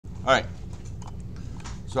All right.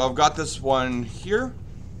 So I've got this one here.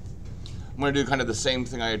 I'm going to do kind of the same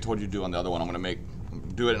thing I had told you to do on the other one. I'm going to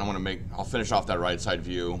do it, and I'll finish off that right side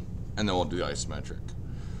view, and then we'll do the isometric.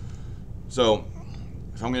 So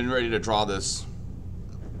if I'm getting ready to draw this,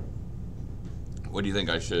 what do you think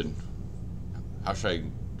how should I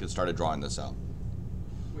get started drawing this out?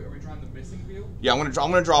 Wait, are we drawing the missing view? Yeah, I'm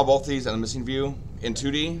gonna draw both these and the missing view in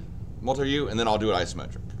 2D, multi-view, and then I'll do it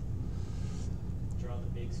isometric. Draw the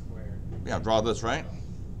big square. Yeah, draw this, right?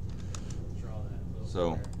 Draw that little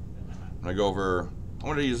So square. I'm gonna go over, I'm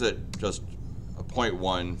gonna use it just a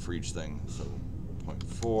 0.1 for each thing. So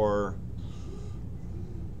 0.4,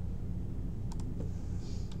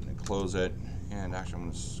 and then close it, and actually I'm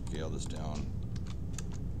gonna scale this down.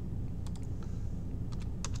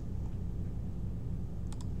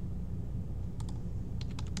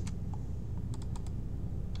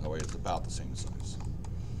 That way it's about the same size.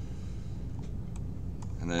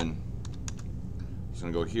 And then I'm just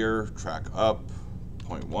gonna go here, track up,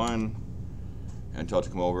 0.1, and tell it to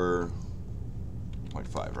come over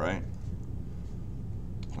 0.5, right?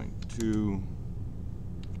 0.2,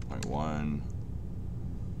 0.1,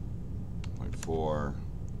 0.4.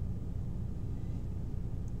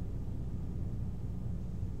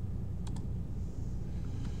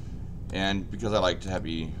 And because I like to have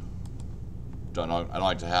I don't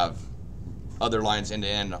like to have other lines end to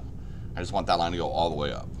end, I just want that line to go all the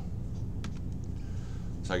way up.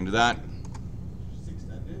 So I can do that. Just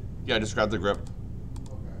extend it? Yeah, I just grabbed the grip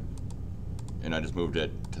Okay. and I just moved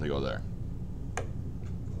it to go there.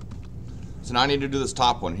 So now I need to do this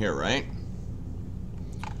top one here, right?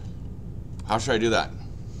 How should I do that?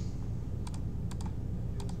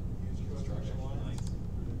 Construction lines.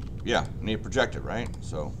 Yeah, I need to project it, right?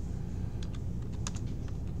 So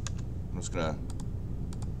I'm just gonna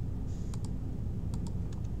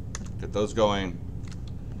get those going.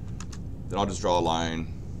 Then I'll just draw a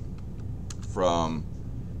line from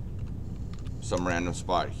some random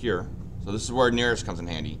spot here. So this is where nearest comes in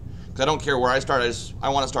handy. Because I don't care where I start, I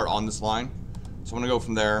want to start on this line. So I'm gonna go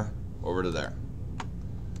from there over to there.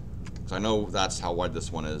 Because I know that's how wide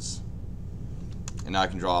this one is. And now I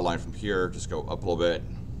can draw a line from here, just go up a little bit,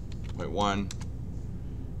 0.1,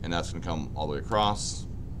 and that's gonna come all the way across.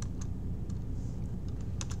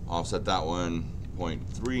 Offset that one,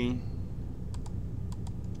 0.3,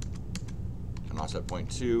 and offset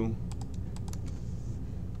 0.2, and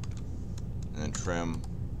then trim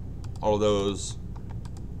all of those,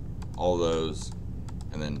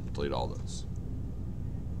 and then delete all those.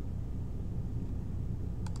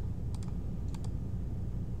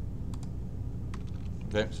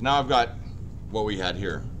 Okay, so now I've got what we had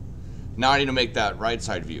here. Now I need to make that right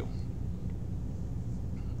side view.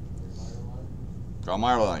 Draw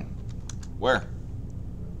my line. Where?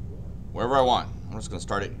 Wherever I want. I'm just gonna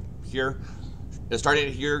start it here. Is starting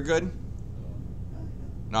it here good?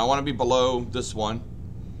 Now I want to be below this one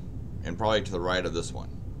and probably to the right of this one.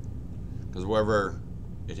 Because wherever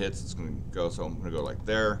it hits, it's gonna go. So I'm gonna go like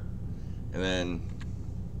there. And then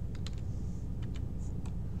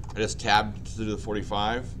I just tabbed to do the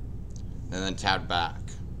 45 and then tabbed back.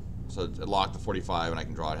 So it locked the 45 and I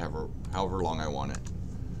can draw it however long I want it.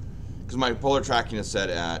 Because my polar tracking is set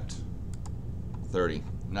at 30,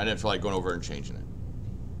 and I didn't feel like going over and changing it.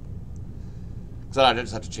 So I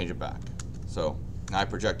just have to change it back. So now I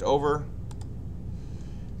project over.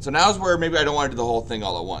 So now is where maybe I don't want to do the whole thing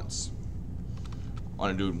all at once. I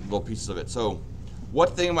want to do little pieces of it. So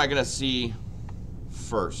what thing am I going to see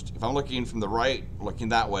first? If I'm looking from the right, looking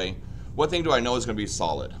that way, what thing do I know is going to be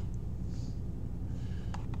solid?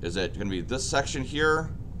 Is it going to be this section here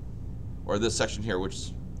or this section here?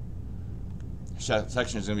 Which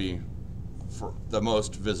section is going to be for the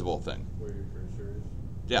most visible thing? Where your cursor is?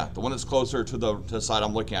 Yeah, the one that's closer to the side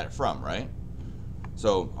I'm looking at it from, right?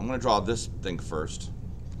 So I'm going to draw this thing first.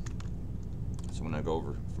 So I'm going to go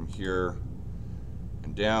over from here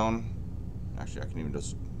and down. Actually, I can even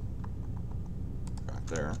just back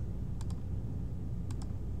there.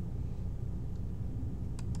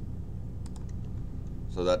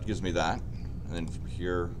 So that gives me that. And then from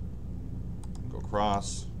here, go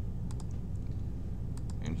across.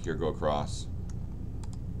 And here go across.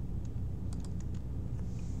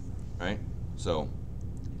 Right? So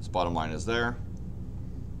this bottom line is there.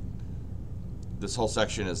 This whole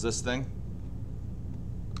section is this thing.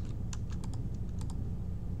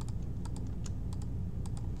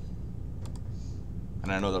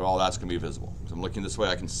 And I know that all that's going to be visible. So I'm looking this way,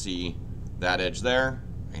 I can see that edge there.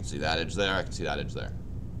 I can see that edge there. I can see that edge there.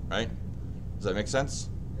 Right? Does that make sense?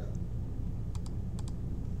 Yeah.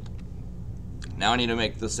 Now I need to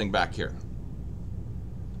make this thing back here.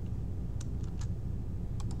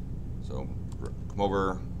 So come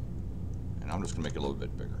over, and I'm just gonna make it a little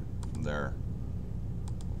bit bigger. From there,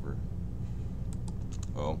 over.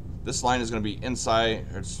 Oh, this line is gonna be inside,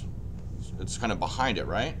 it's kind of behind it,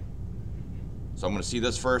 right? So I'm gonna see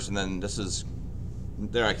this first, and then this is,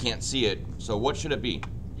 there I can't see it. So what should it be?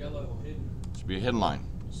 Yellow, hidden. It should be a hidden line.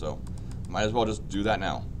 So might as well just do that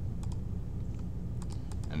now.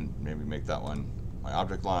 And maybe make that one my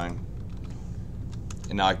object line.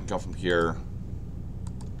 And now I can come from here,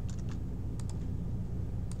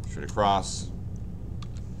 straight across,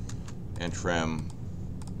 and trim,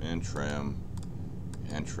 and trim,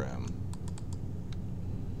 and trim.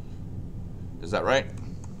 Is that right?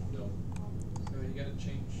 No. So you gotta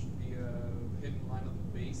change the hidden line on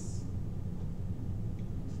the base.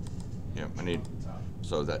 Yeah, I and need, on the top.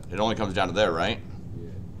 so that it only comes down to there, right? Yeah.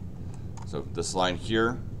 So this line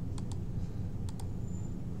here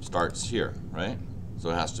starts here, right? So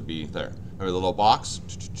it has to be there. Remember the little box?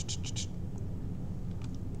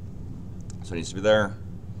 So it needs to be there.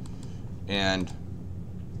 And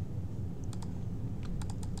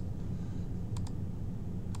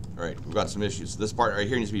all right, we've got some issues. This part right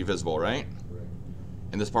here needs to be visible, right? Correct.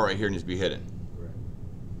 And this part right here needs to be hidden. Correct.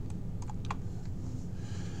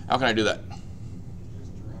 How can I do that?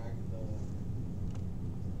 Just drag the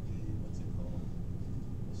what's it called?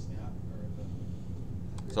 The snap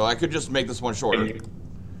or the. So I could just make this one shorter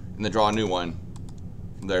and then draw a new one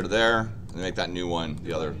from there to there, and then make that new one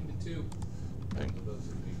the other. Divide into two. thing. Those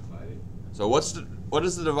would be divided. So what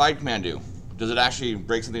does the divide command do? Does it actually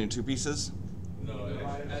break something into two pieces? No, it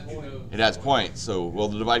adds no. It adds points. So will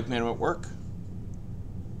the divide command work?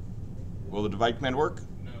 Will the divide command work?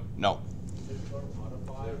 No. No. Just go to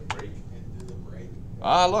modify Break. and do the break.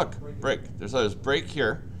 Ah, look, break. There's break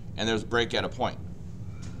here, and there's break at a point.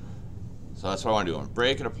 So that's what I want to do. I want to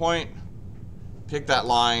break at a point, pick that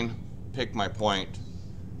line, pick my point,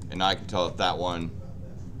 and now I can tell that one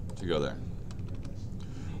to go there.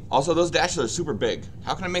 Also, those dashes are super big.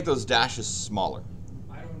 How can I make those dashes smaller?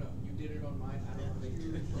 I don't know. You did it on mine. I don't think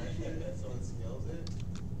you did it. So it scales it.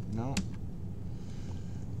 No.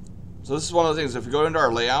 So this is one of the things, if we go into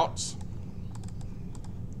our layouts,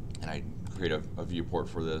 and I create a viewport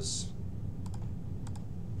for this.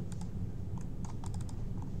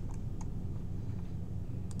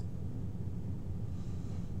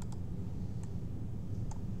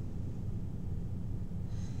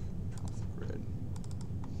 Turn off the grid.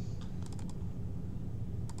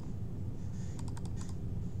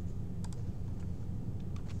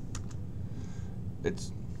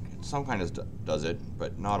 It's some kind of does it,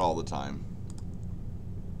 but not all the time.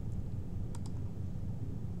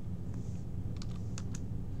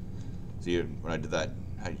 See, when I did that,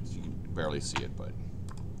 you can barely see it, but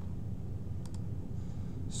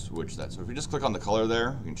switch that. So if you just click on the color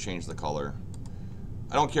there, you can change the color.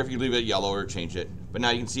 I don't care if you leave it yellow or change it, but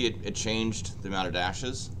now you can see it changed the amount of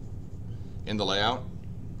dashes in the layout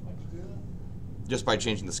How'd you do that? just by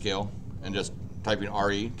changing the scale and just typing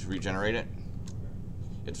RE to regenerate it.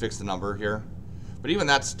 It fixed the number here, but even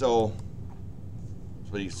that's still,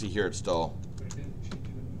 so you see here, it's still, But it didn't change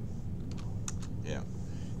it. yeah.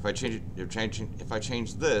 If I change it, if I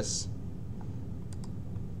change this,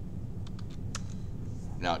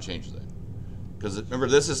 now it changes it. Because remember,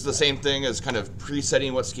 this is the same thing as kind of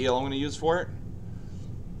presetting what scale I'm going to use for it.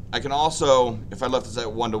 I can also, if I left this at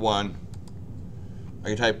 1:1, I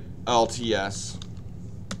can type LTS.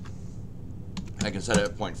 I can set it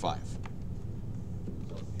at 0.5.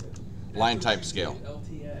 Line That's what type you scale. did,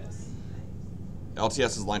 LTS.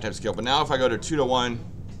 LTS is line type scale, but now if I go to 2:1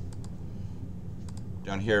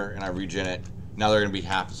 down here and I regen it, now they're going to be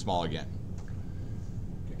half as small again.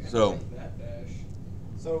 So- That dash.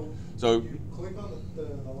 So you click on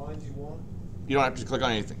the lines you want. You don't have to click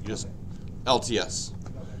on anything. You just LTS,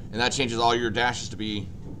 and that changes all your dashes to be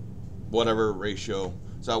whatever ratio.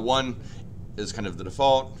 So that 1 is kind of the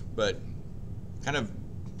default, but kind of,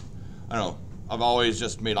 I don't know. I've always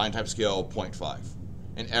just made line type scale 0.5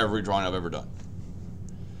 in every drawing I've ever done.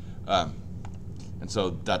 And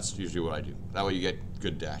so that's usually what I do. That way you get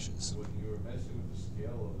good dashes. When you were messing with the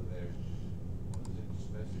scale over there, was it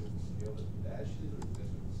just messing with the scale of the dashes, or messing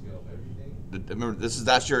with the scale of everything? Remember,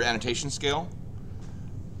 that's your annotation scale.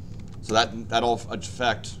 So that'll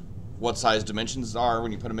affect what size dimensions are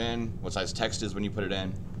when you put them in, what size text is when you put it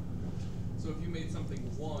in. So if you made something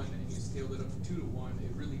 1 and you scaled it up to 2:1,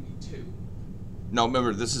 it'd really be 2. No,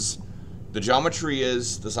 remember, the geometry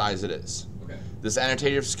is the size it is. Okay. This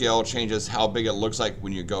annotative scale changes how big it looks like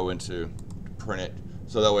when you go into print it.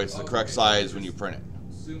 So that way it's the correct Okay, size so when you just print it.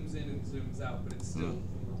 Zooms in and zooms out, but it's still number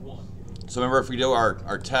 1. So remember, if we do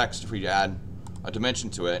our text, if we add a dimension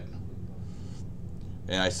to it,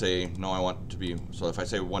 and I say, no, I want it to be, so if I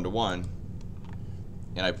say 1 to 1,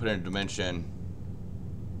 and I put in a dimension,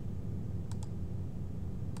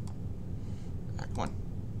 come on,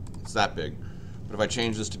 it's that big. But if I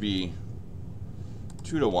change this to be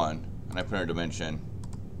 2 to 1, and I put in a dimension,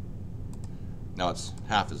 now it's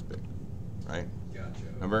half as big, right? Gotcha.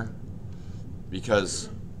 Remember? Because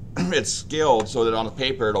it's scaled so that on the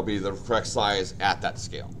paper it'll be the correct size at that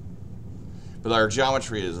scale. But our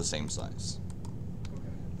geometry is the same size. Okay.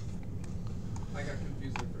 I got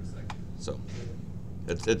confused there for a second. So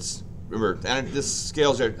it's remember, this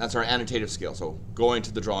scales are, that's our annotative scale. So going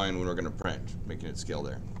to the drawing when we're going to print, making it scale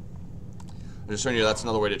there. I'm just showing you that's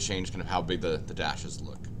another way to change kind of how big the dashes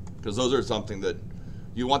look. Because those are something that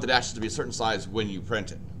you want the dashes to be a certain size when you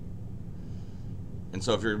print it. And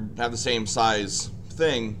so if you have the same size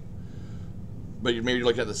thing, but maybe you're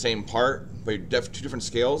looking at the same part, but you have 2 different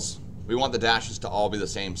scales, we want the dashes to all be the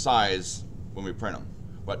same size when we print them,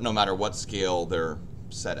 but no matter what scale they're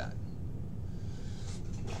set at.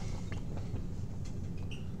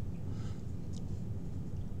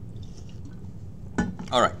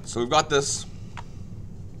 All right, so we've got this,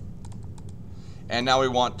 and now we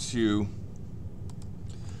want to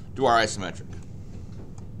do our isometric.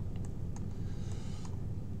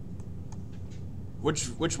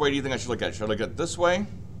 Which way do you think I should look at it? Should I look at it this way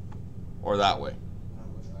or that way?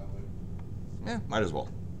 Yeah, might as well.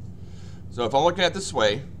 So if I'm looking at it this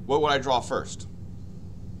way, what would I draw first?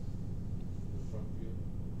 Front view.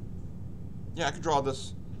 Yeah, I could draw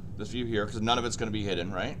this view here because none of it's going to be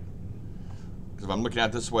hidden, right? Because if I'm looking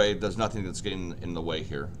at it this way, there's nothing that's getting in the way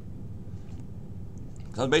here.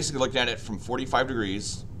 So I'm basically looking at it from 45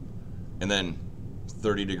 degrees and then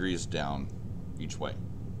 30 degrees down each way.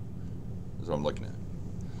 That's what I'm looking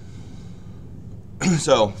at.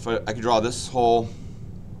 So if I could draw this whole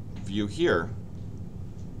view here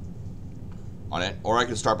on it, or I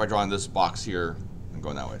could start by drawing this box here and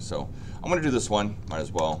going that way. So I'm going to do this one, might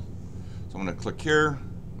as well. So I'm going to click here,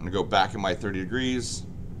 I'm going to go back in my 30 degrees,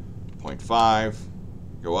 0.5,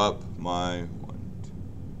 go up my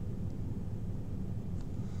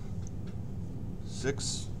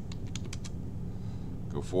 6,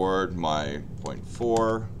 go forward my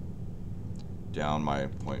 0.4, down my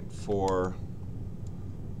 0.4,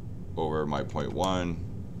 over my 0.1, and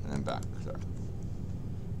then back there.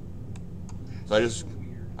 So I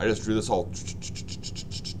just drew this whole. Just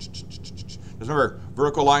remember,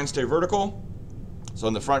 vertical lines stay vertical. So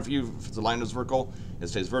in the front view, if the line is vertical, it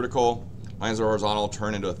stays vertical. Lines are horizontal,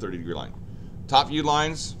 turn into a 30-degree line. Top view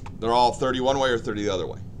lines, they're all 30 one way or 30 the other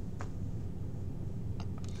way.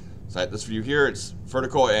 So at this view here, it's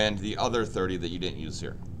vertical and the other 30 that you didn't use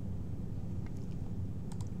here.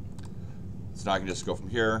 So now I can just go from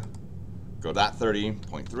here, go that 30,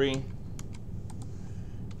 0.3.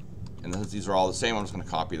 And since these are all the same, I'm just going to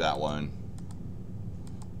copy that one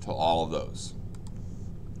to all of those.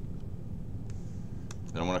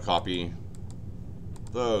 Then I'm going to copy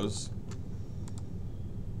those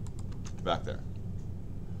to back there.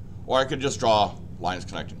 Or I could just draw lines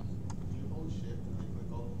connecting them. Do you hold shift and then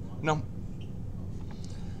click all of them? No.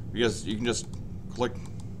 Because you can just click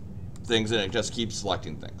things and it just keeps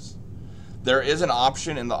selecting things. There is an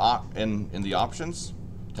option in the in the options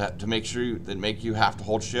to make sure that make you have to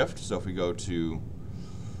hold shift. So if we go to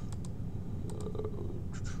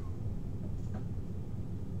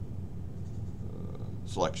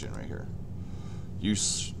selection right here, you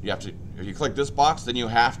have to, if you click this box, then you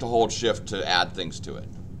have to hold shift to add things to it.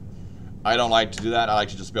 I don't like to do that. I like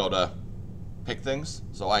to just be able to pick things,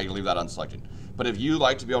 so I leave that unselected. But if you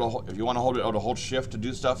like to be able to, if you want to be able to hold shift to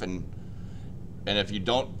do stuff, and if you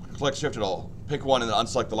don't click shift, it'll pick one and then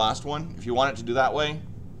unselect the last one. If you want it to do that way,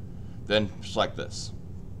 then select this.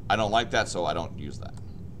 I don't like that, so I don't use that.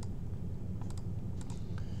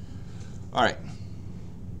 All right.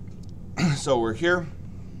 So we're here.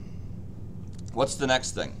 What's the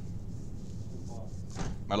next thing?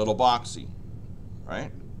 My little boxy,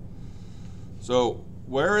 right? So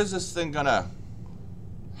where is this thing gonna,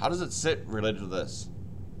 how does it sit related to this?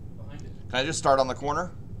 Behind it. Can I just start on the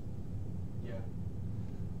corner? Yeah.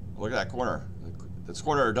 Look at that corner. This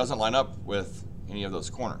corner doesn't line up with any of those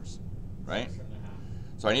corners, right?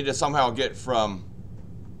 So I need to somehow get from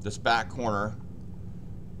this back corner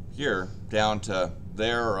here down to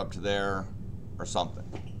there or up to there or something.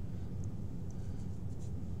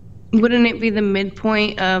 Wouldn't it be the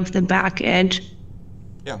midpoint of the back edge?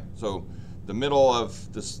 Yeah, so the middle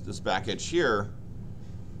of this back edge here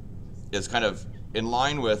is kind of in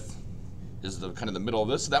line with, is the kind of the middle of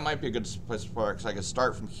this. So that might be a good place for, because I can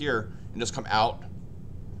start from here and just come out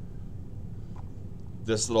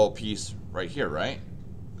this little piece right here, right?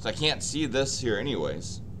 because I can't see this here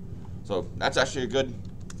anyways. So that's actually a good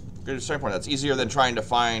starting point. That's easier than trying to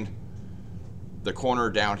find the corner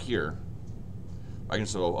down here. I can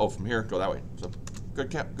just go, oh, from here, go that way. So good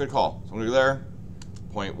call. So I'm gonna go there,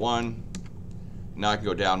 0.1. Now I can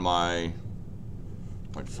go down my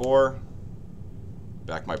 0.4,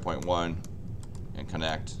 back my 0.1, and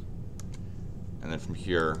connect. And then from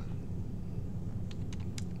here,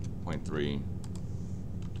 0.3.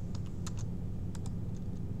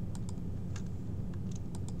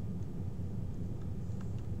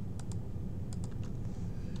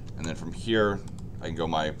 And then from here, I can go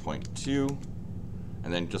my 0.2,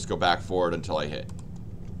 and then just go back forward until I hit.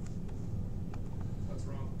 That's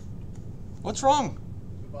wrong. What's wrong?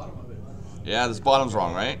 The bottom of it. Yeah, this bottom's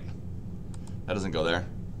wrong, right? That doesn't go there.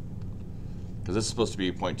 Because this is supposed to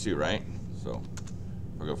be 0.2, right? So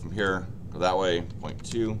we'll go from here, go that way,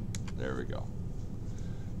 0.2. There we go.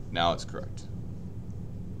 Now it's correct.